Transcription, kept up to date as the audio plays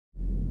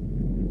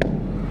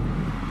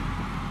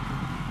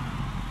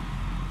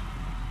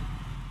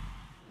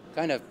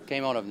kind of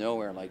came out of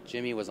nowhere. Like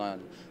Jimmy was a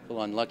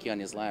little unlucky on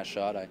his last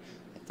shot. I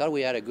thought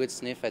we had a good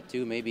sniff at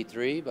 2, maybe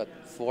 3, but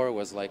 4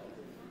 was like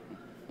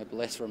a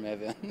bless from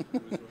heaven.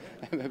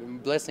 A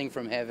blessing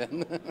from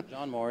heaven.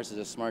 John Morris is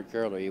a smart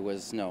curler. He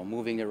was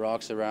moving the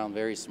rocks around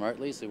very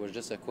smartly, so it was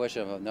just a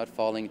question of not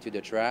falling into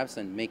the traps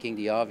and making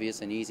the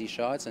obvious and easy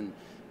shots, and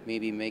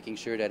maybe making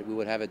sure that we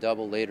would have a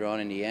double later on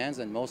in the ends,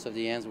 and most of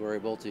the ends we were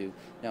able to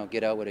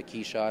get out with the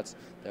key shots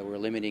that were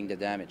limiting the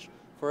damage.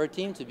 For our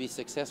team to be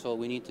successful,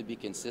 we need to be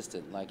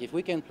consistent. Like if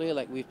we can play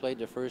like we've played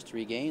the first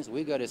 3 games,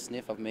 we got a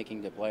sniff of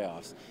making the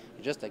playoffs.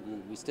 It's just like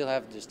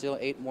there's still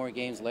 8 more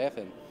games left,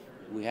 and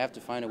we have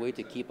to find a way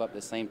to keep up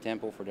the same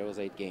tempo for those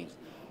 8 games.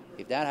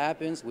 If that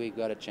happens, we've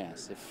got a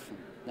chance. If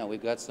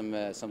we've got some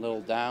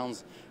little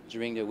downs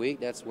during the week,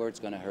 that's where it's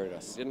going to hurt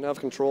us. Didn't have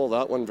control of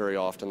that one very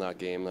often that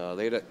game.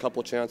 They had a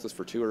couple chances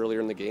for 2 earlier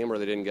in the game where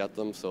they didn't get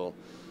them, so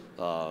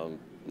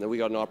then we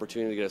got an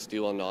opportunity to get a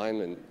steal on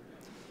 9, and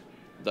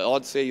the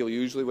odds say you'll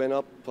usually win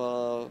up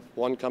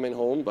 1 coming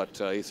home, but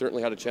he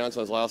certainly had a chance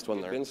on his last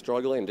one there. Been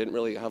struggling and didn't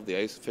really have the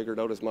ice figured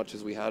out as much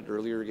as we had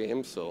earlier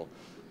games, so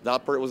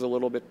that part was a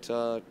little bit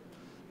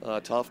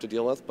tough to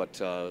deal with,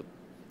 but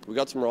we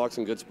got some rocks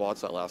in good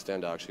spots that last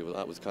end, actually.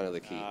 That was kind of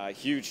the key.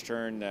 Huge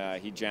turn.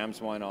 He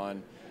jams one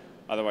on.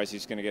 Otherwise,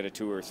 he's going to get a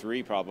 2 or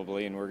 3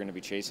 probably, and we're going to be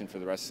chasing for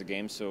the rest of the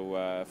game.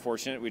 So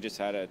fortunate, we just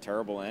had a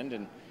terrible end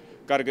and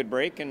got a good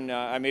break, and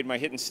I made my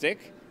hit and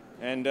stick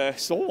and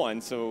stole one.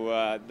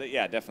 So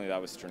yeah, definitely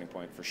that was the turning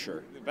point for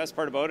sure. The best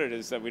part about it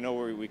is that we know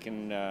we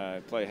can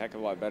play a heck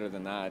of a lot better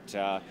than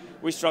that.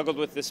 We struggled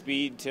with the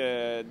speed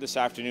this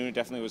afternoon. It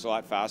definitely was a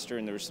lot faster,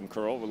 and there was a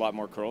lot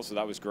more curl, so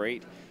that was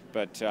great.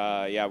 But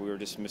yeah, we were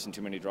just missing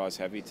too many draws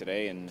heavy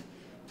today, and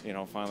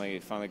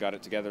finally got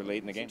it together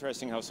late in the game. It's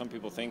interesting how some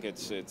people think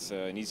it's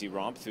an easy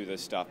romp through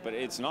this stuff, but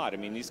it's not. I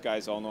mean, these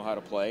guys all know how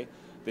to play.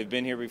 They've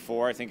been here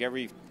before. I think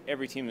every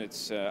team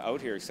that's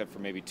out here, except for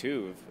maybe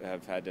 2,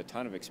 have had a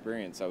ton of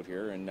experience out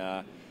here and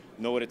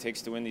know what it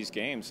takes to win these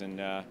games.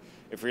 And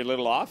if we're a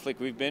little off, like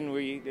we've been,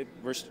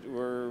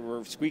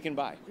 we're squeaking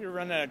by. We were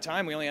running out of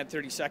time. We only had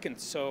 30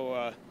 seconds,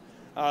 so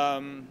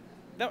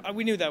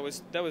we knew that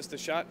was the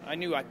shot. I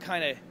knew I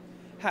kind of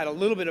had a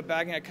little bit of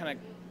bagging. I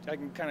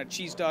can kind of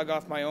cheese dog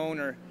off my own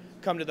or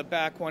come to the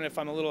back one if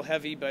I'm a little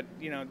heavy, but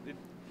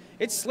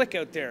it's slick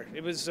out there.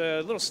 It was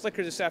a little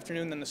slicker this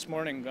afternoon than this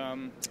morning.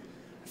 I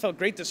felt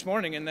great this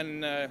morning, and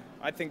then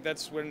I think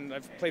that's when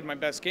I've played my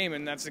best game,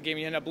 and that's the game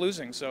you end up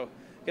losing. So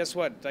guess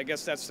what? I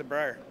guess that's the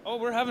Brier. Oh,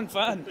 we're having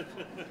fun.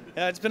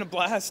 Yeah, it's been a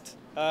blast.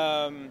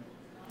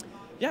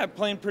 Yeah,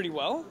 playing pretty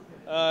well,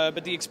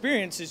 but the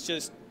experience is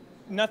just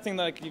nothing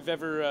like you've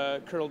ever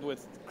curled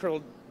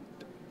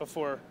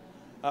before.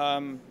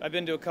 I've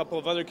been to a couple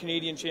of other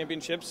Canadian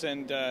championships,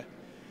 and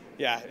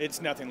yeah,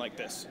 it's nothing like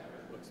this.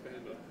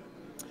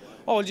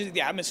 Oh, just the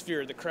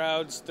atmosphere, the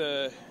crowds,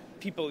 the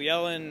people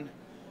yelling,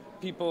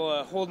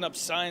 people holding up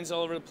signs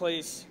all over the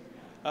place.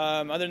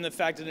 Other than the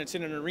fact that it's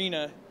in an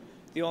arena,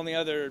 the only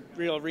other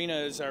real arena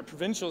is our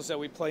provincials that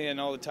we play in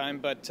all the time,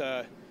 but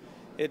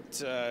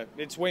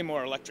it's way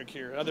more electric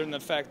here, other than the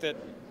fact that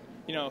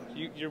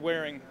you're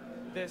wearing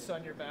this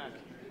on your back.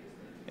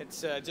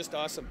 It's just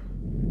awesome.